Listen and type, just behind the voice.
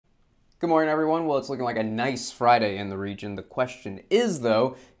Good morning, everyone. Well, it's looking like a nice Friday in the region. The question is,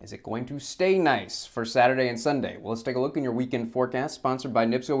 though, is it going to stay nice for Saturday and Sunday? Well, let's take a look in your weekend forecast, sponsored by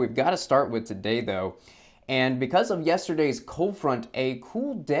NIPSCO. We've got to start with today, though. And because of yesterday's cold front, a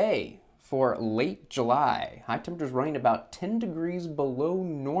cool day for late July. High temperatures running about 10 degrees below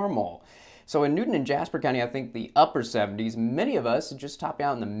normal. So in Newton and Jasper County, I think the upper 70s. Many of us just top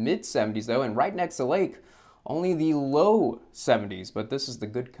out in the mid 70s, though, and right next to the lake, only the low 70s, but this is the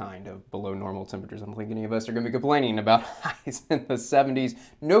good kind of below normal temperatures. I don't think any of us are going to be complaining about highs in the 70s.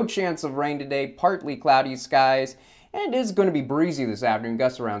 No chance of rain today, partly cloudy skies, and it is going to be breezy this afternoon,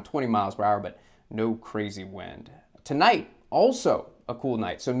 gusts around 20 miles per hour, but no crazy wind. Tonight, also a cool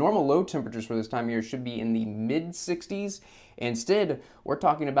night. So normal low temperatures for this time of year should be in the mid 60s. Instead, we're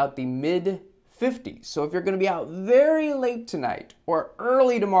talking about the mid 50s. So if you're going to be out very late tonight or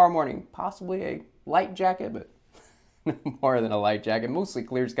early tomorrow morning, possibly a light jacket, but no more than a light jacket. Mostly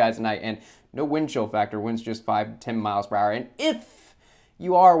clear skies tonight and no wind chill factor. Winds just 5 to 10 miles per hour. And if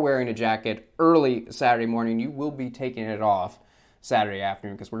you are wearing a jacket early Saturday morning, you will be taking it off Saturday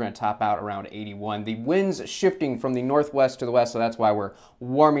afternoon because we're going to top out around 81. The winds shifting from the northwest to the west, so that's why we're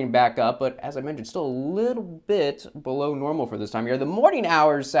warming back up. But as I mentioned, still a little bit below normal for this time of year. The morning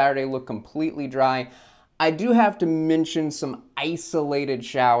hours Saturday look completely dry. I do have to mention some isolated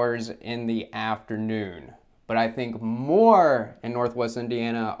showers in the afternoon, but I think more in northwest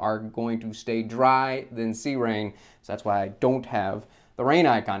Indiana are going to stay dry than see rain, so that's why I don't have the rain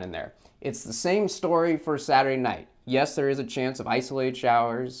icon in there. It's the same story for Saturday night. Yes, there is a chance of isolated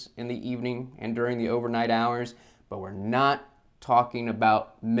showers in the evening and during the overnight hours, but we're not talking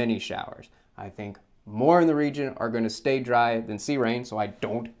about many showers. I think more in the region are going to stay dry than see rain, so I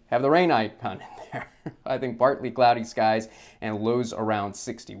don't have the rain icon in there. I think partly cloudy skies and lows around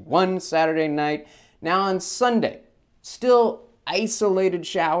 61 Saturday night. Now on Sunday, still isolated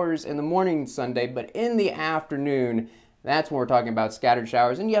showers in the morning Sunday, but in the afternoon, that's when we're talking about scattered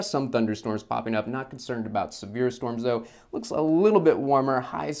showers. And yes, some thunderstorms popping up. Not concerned about severe storms, though. Looks a little bit warmer.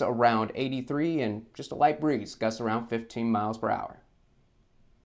 Highs around 83 and just a light breeze. Gusts around 15 miles per hour.